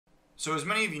So as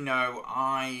many of you know,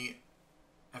 I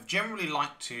have generally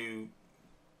liked to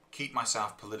keep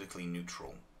myself politically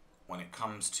neutral when it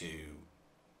comes to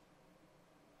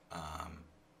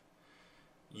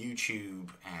YouTube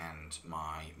and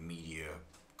my media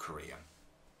career.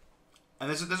 And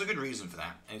there's a good reason for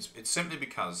that. It's simply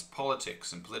because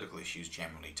politics and political issues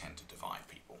generally tend to divide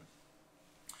people.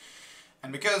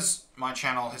 And because my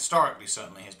channel historically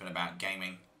certainly has been about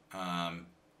gaming,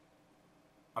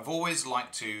 I've always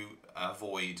liked to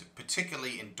avoid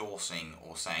particularly endorsing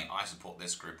or saying I support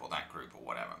this group or that group or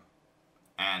whatever.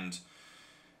 And,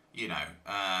 you know,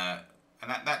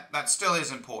 and that still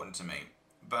is important to me.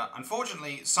 But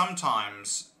unfortunately,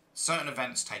 sometimes certain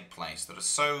events take place that are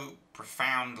so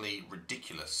profoundly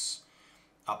ridiculous,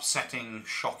 upsetting,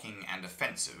 shocking, and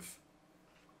offensive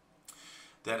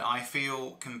that I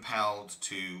feel compelled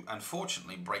to,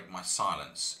 unfortunately, break my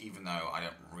silence, even though I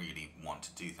don't really want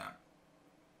to do that.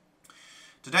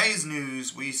 Today's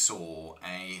news, we saw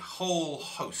a whole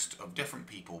host of different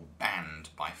people banned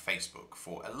by Facebook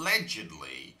for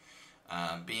allegedly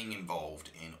being involved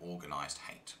in organised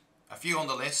hate. A few on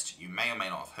the list you may or may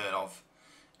not have heard of: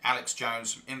 Alex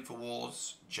Jones from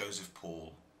InfoWars, Joseph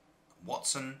Paul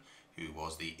Watson, who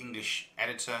was the English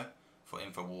editor for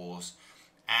InfoWars,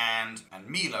 and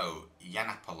Milo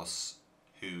Yiannopoulos,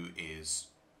 who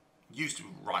used to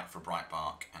write for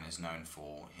Breitbart and is known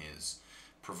for his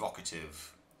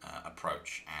provocative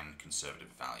approach and conservative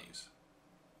values.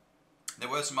 There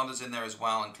were some others in there as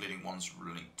well, including ones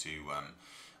linked to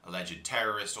alleged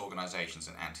terrorist organisations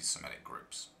and anti-Semitic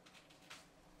groups.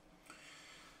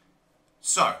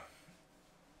 So,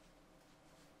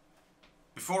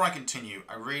 before I continue,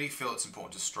 I really feel it's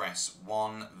important to stress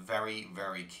one very,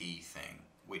 very key thing,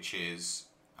 which is,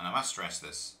 and I must stress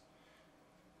this,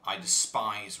 I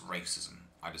despise racism.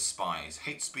 I despise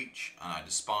hate speech, and I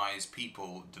despise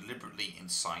people deliberately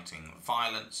inciting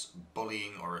violence,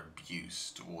 bullying, or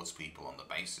abuse towards people on the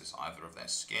basis either of their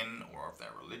skin, or of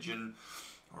their religion,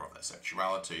 or of their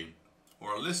sexuality,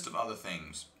 or a list of other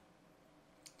things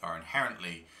that are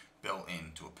inherently built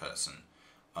into a person,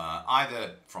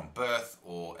 either from birth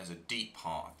or as a deep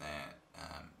part of their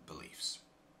beliefs.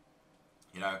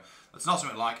 You know, that's not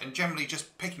something like, and generally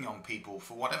just picking on people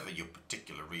for whatever your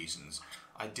particular reasons,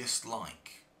 I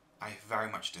dislike. I very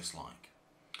much dislike.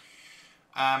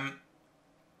 I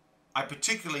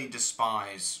particularly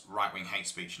despise right-wing hate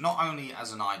speech, not only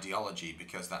as an ideology,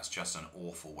 because that's just an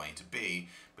awful way to be,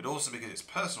 but also because it's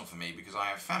personal for me, because I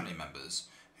have family members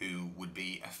who would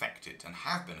be affected and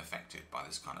have been affected by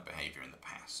this kind of behaviour in the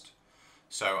past.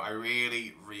 So I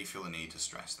really, really feel the need to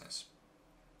stress this.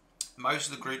 Most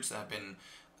of the groups that have been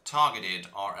targeted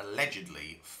are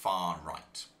allegedly far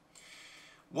right.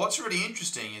 What's really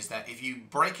interesting is that if you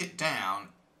break it down,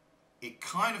 it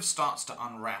kind of starts to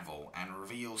unravel and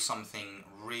reveal something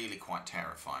really quite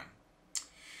terrifying.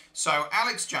 So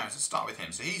Alex Jones, let's start with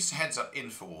him. So he heads up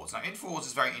InfoWars. Now InfoWars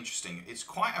is very interesting. It's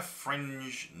quite a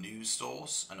fringe news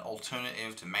source, an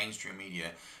alternative to mainstream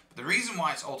media. But the reason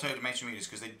why it's alternative to mainstream media is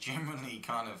because they generally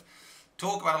kind of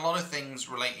talk about a lot of things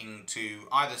relating to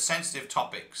either sensitive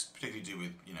topics, particularly to do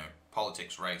with, you know,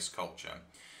 politics, race, culture.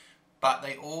 But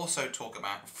they also talk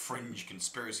about fringe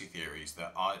conspiracy theories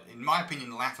that are, in my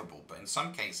opinion, laughable, but in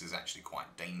some cases actually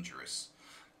quite dangerous.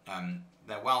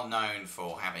 They're well known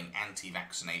for having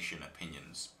anti-vaccination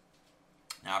opinions.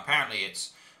 Now apparently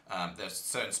there's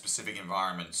certain specific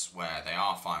environments where they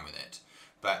are fine with it,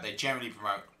 but they generally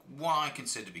promote what I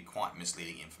consider to be quite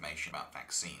misleading information about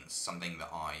vaccines, something that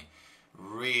I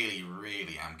really,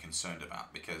 really am concerned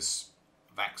about, because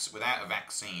without a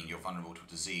vaccine you're vulnerable to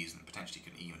a disease and potentially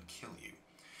can even kill you.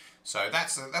 So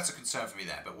that's a concern for me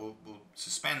there, but we'll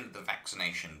suspend the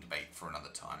vaccination debate for another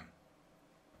time.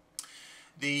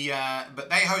 But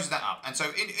they hosted that up, and so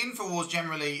InfoWars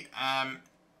generally,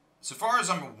 so far as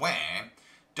I'm aware,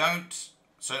 don't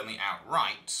certainly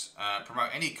outright promote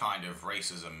any kind of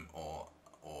racism or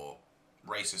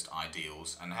racist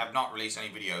ideals, and have not released any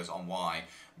videos on why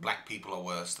black people are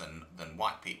worse than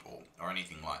white people or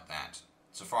anything like that,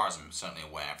 so far as I'm certainly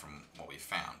aware from what we've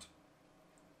found.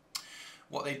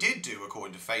 What they did do,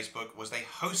 according to Facebook, was they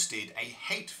hosted a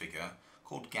hate figure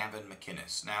called Gavin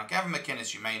McInnes. Now, Gavin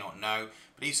McInnes, you may not know,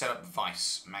 but he set up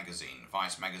Vice magazine.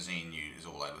 Vice magazine is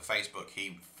all over Facebook.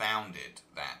 He founded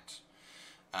that.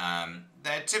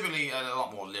 They're typically a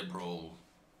lot more liberal,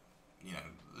 you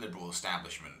know, liberal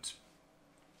establishment.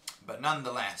 But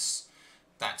nonetheless,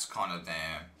 that's kind of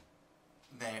their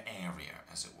area,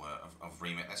 as it were, of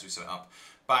remit. That's who set it up.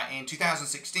 But in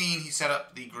 2016, he set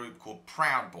up the group called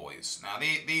Proud Boys. Now,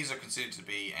 these are considered to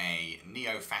be a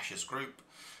neo-fascist group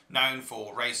known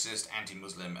for racist,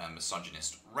 anti-Muslim and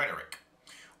misogynist rhetoric.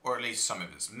 or at least some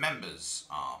of its members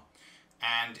are.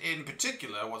 And in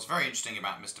particular, what's very interesting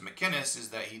about Mr. McInnes is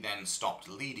that he then stopped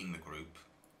leading the group,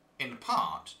 in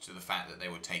part to the fact that they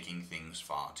were taking things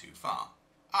far too far.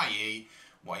 I.e.,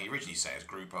 what he originally said as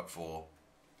group up for,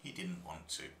 he didn't want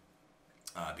to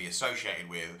be associated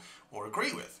with or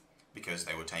agree with, because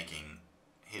they were taking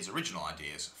his original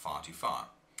ideas far too far.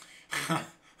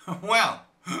 Well,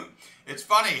 it's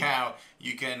funny how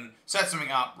you can set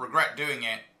something up, regret doing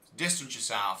it, distance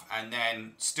yourself, and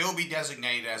then still be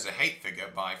designated as a hate figure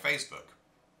by Facebook.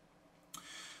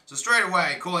 So straight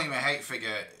away, calling him a hate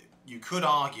figure, you could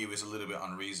argue, is a little bit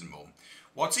unreasonable.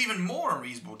 What's even more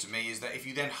unreasonable to me is that if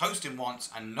you then host him once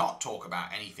and not talk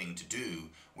about anything to do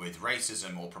with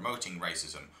racism or promoting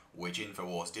racism, which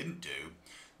InfoWars didn't do,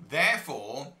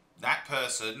 therefore that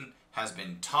person has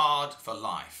been tarred for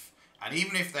life. And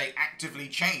even if they actively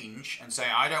change and say,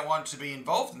 I don't want to be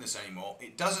involved in this anymore,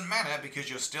 it doesn't matter, because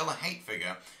you're still a hate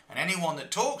figure. And anyone that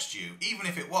talks to you, even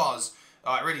if it was,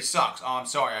 oh, it really sucks, oh, I'm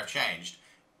sorry, I've changed.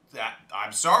 That,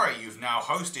 I'm sorry, you've now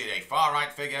hosted a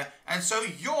far-right figure, and so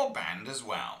you're banned as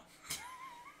well.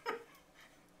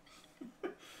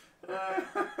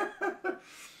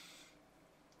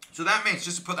 So that means,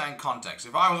 just to put that in context,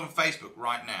 if I was on Facebook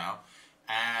right now,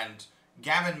 and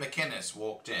Gavin McInnes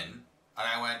walked in, and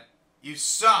I went, you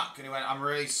suck. And he went, I'm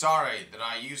really sorry that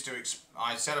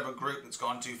I set up a group that's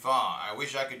gone too far. I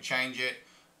wish I could change it.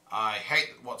 I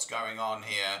hate what's going on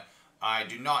here. I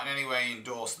do not in any way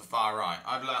endorse the far right.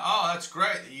 I'd be like, oh, that's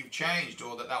great that you've changed,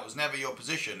 or that was never your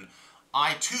position.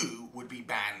 I too would be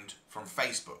banned from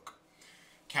Facebook.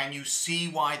 Can you see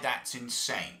why that's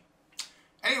insane?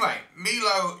 Anyway,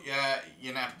 Milo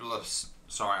Yiannopoulos,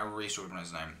 sorry, I really struggled with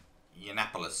his name,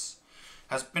 Yiannopoulos,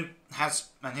 has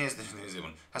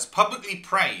publicly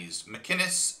praised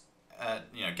McInnes,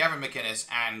 Gavin McInnes,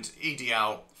 and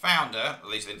EDL founder, at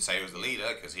least they didn't say he was the leader,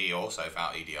 because he also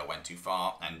felt EDL went too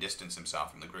far and distanced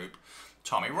himself from the group,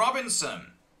 Tommy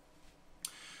Robinson,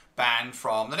 banned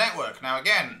from the network. Now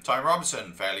again, Tommy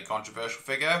Robinson, fairly controversial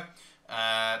figure,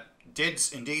 did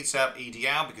indeed set up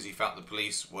EDL because he felt the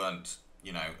police weren't,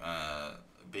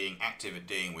 being active at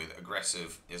dealing with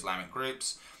aggressive Islamic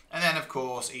groups. And then, of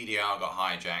course, EDL got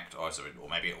hijacked, or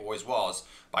maybe it always was,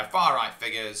 by far-right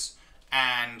figures,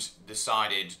 and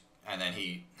then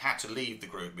he had to leave the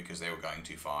group because they were going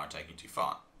too far and taking too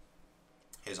far.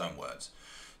 His own words.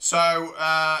 So,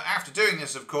 after doing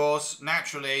this, of course,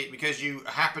 naturally, because you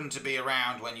happened to be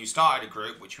around when you started a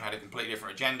group, which you had a completely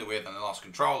different agenda with, and they lost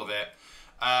control of it,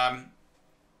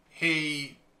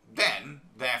 he then,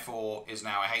 therefore, is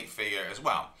now a hate figure as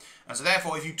well. And so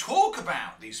therefore, if you talk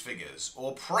about these figures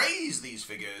or praise these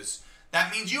figures,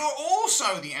 that means you're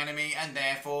also the enemy, and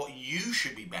therefore you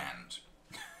should be banned.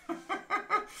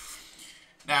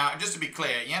 Now, just to be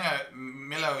clear,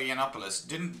 Milo Yiannopoulos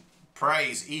didn't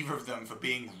praise either of them for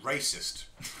being racist.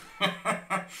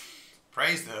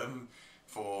 Praised them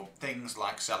for things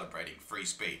like celebrating free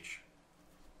speech.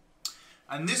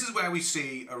 And this is where we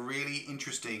see a really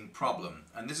interesting problem.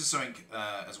 And this is something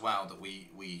as well that we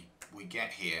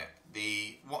get here.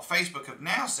 What Facebook have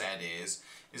now said is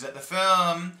that the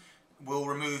firm will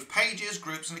remove pages,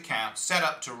 groups and accounts set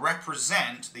up to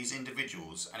represent these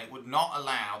individuals, and it would not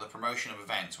allow the promotion of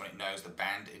events when it knows the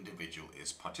banned individual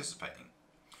is participating.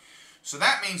 So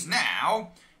that means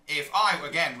now, if I,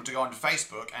 again, were to go onto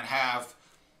Facebook and have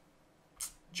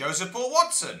Joseph Paul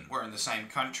Watson, we're in the same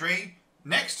country,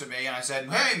 next to me, and I said,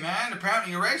 hey man,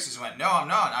 apparently you're racist. He went, no, I'm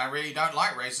not. I really don't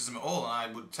like racism at all, and I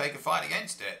would take a fight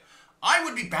against it. I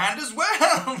would be banned as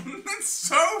well. It's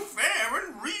so fair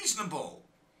and reasonable.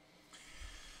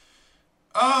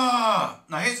 Now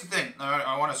here's the thing.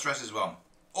 I want to stress as well.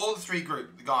 All the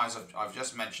guys I've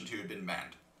just mentioned who have been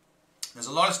banned. There's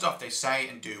a lot of stuff they say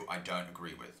and do I don't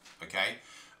agree with. Okay?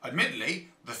 Admittedly,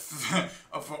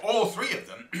 for all three of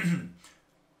them,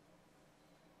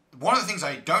 one of the things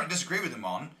I don't disagree with them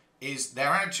on is their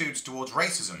attitudes towards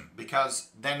racism, because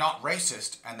they're not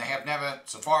racist and they have never,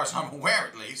 so far as I'm aware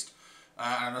at least,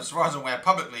 and as far as I'm aware,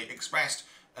 publicly expressed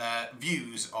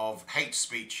views of hate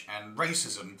speech and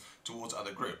racism towards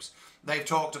other groups. They've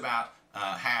talked about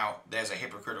how there's a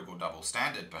hypocritical double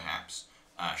standard, perhaps.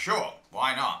 Sure,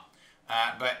 why not?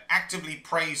 But actively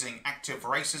praising active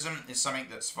racism is something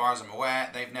that, as far as I'm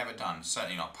aware, they've never done,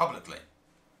 certainly not publicly.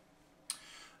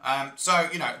 So,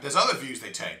 there's other views they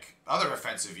take, other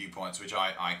offensive viewpoints, which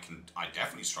I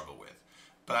definitely struggle with.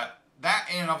 But that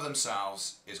in and of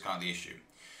themselves is kind of the issue.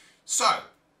 So,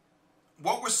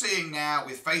 what we're seeing now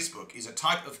with Facebook is a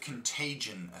type of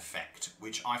contagion effect,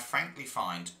 which I frankly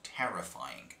find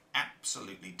terrifying.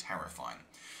 absolutely terrifying.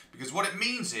 Because what it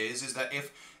means is that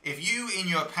if you in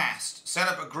your past set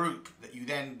up a group that you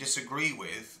then disagree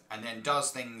with and then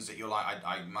does things that you're like,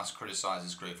 I must criticize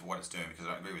this group for what it's doing because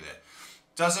I don't agree with it,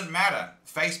 doesn't matter.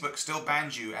 Facebook still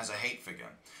bans you as a hate figure.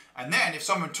 And then if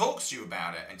someone talks to you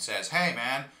about it and says, hey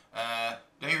man,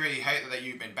 don't you really hate that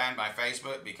you've been banned by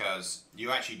Facebook because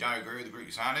you actually don't agree with the group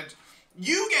you founded?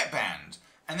 You get banned.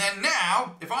 And then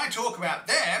now, if I talk about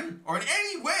them, or in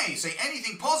any way say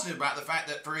anything positive about the fact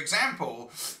that, for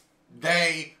example,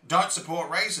 they don't support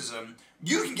racism,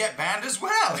 you can get banned as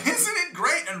well. Isn't it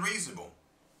great and reasonable?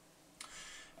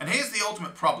 And here's the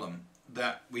ultimate problem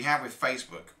that we have with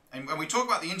Facebook. And when we talk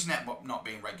about the internet not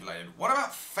being regulated, what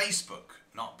about Facebook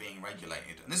not being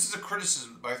regulated? And this is a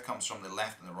criticism that both comes from the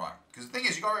left and the right. Because the thing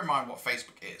is, you've got to remind what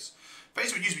Facebook is.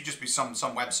 Facebook used to just be some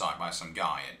website by some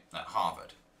guy at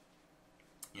Harvard.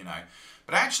 You know,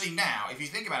 but actually now, if you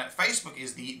think about it, Facebook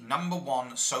is the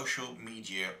 #1 social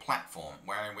media platform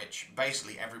in which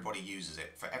basically everybody uses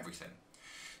it for everything.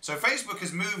 So Facebook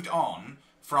has moved on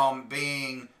from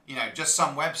being, you know, just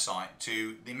some website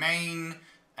to the main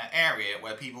area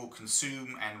where people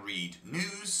consume and read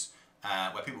news,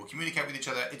 where people communicate with each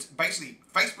other. It's basically,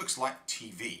 Facebook's like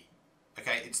TV.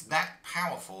 Okay, it's that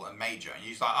powerful and major. And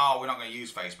you're like, oh, we're not going to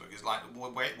use Facebook. It's like,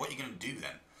 well, what are you going to do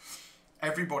then?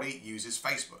 Everybody uses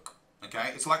Facebook. Okay,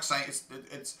 it's like saying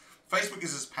it's Facebook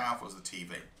is as powerful as the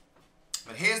TV.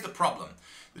 But here's the problem: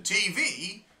 the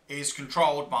TV is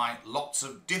controlled by lots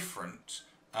of different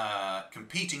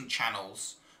competing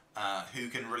channels who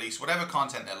can release whatever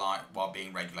content they like while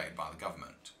being regulated by the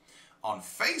government. On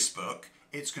Facebook,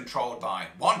 it's controlled by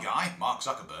one guy, Mark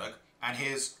Zuckerberg, and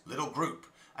his little group.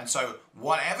 And so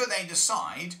whatever they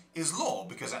decide is law,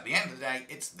 because at the end of the day,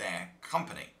 it's their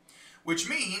company. Which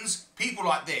means people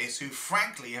like this, who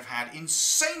frankly have had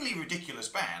insanely ridiculous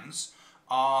bans,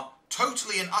 are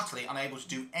totally and utterly unable to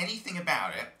do anything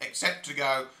about it except to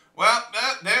go, well,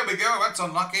 there we go, that's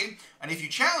unlucky. And if you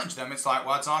challenge them, it's like,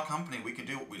 well, it's our company, we can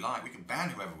do what we like, we can ban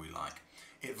whoever we like.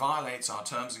 It violates our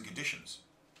terms and conditions.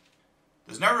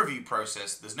 There's no review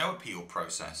process, there's no appeal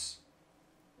process.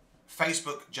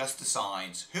 Facebook just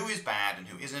decides who is bad and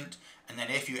who isn't, and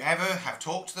then if you ever have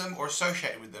talked to them or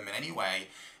associated with them in any way,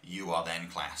 you are then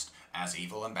classed as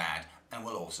evil and bad and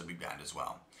will also be banned as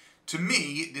well. To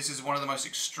me, this is one of the most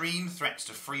extreme threats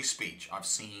to free speech I've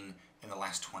seen in the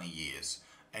last 20 years,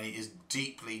 and it is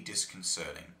deeply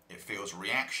disconcerting. It feels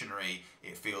reactionary,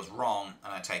 it feels wrong,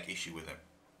 and I take issue with it.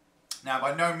 Now,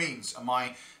 by no means am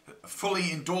I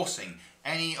fully endorsing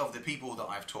any of the people that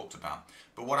I've talked about,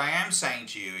 but what I am saying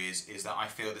to you is that I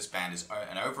feel this ban is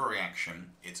an overreaction,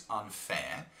 it's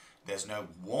unfair, there's no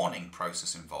warning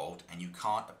process involved, and you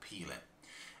can't appeal it.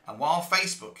 And while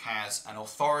Facebook has an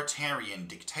authoritarian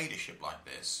dictatorship like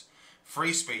this,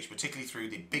 free speech, particularly through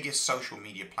the biggest social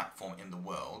media platform in the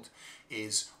world,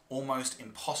 is almost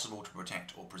impossible to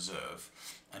protect or preserve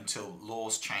until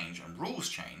laws change and rules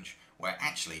change, where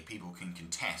actually people can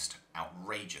contest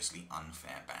outrageously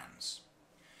unfair bans.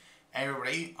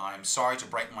 Everybody, I'm sorry to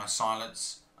break my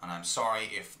silence, and I'm sorry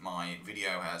if my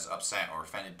video has upset or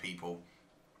offended people.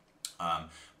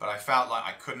 But I felt like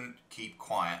I couldn't keep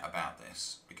quiet about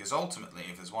this, because ultimately,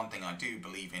 if there's one thing I do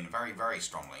believe in very, very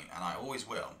strongly, and I always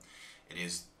will, it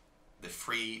is the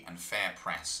free and fair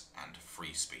press and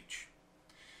free speech.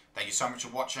 Thank you so much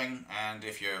for watching, and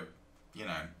if you're,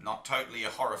 not totally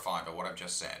horrified by what I've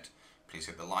just said, please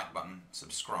hit the like button,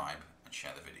 subscribe, and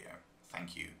share the video.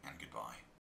 Thank you, and goodbye.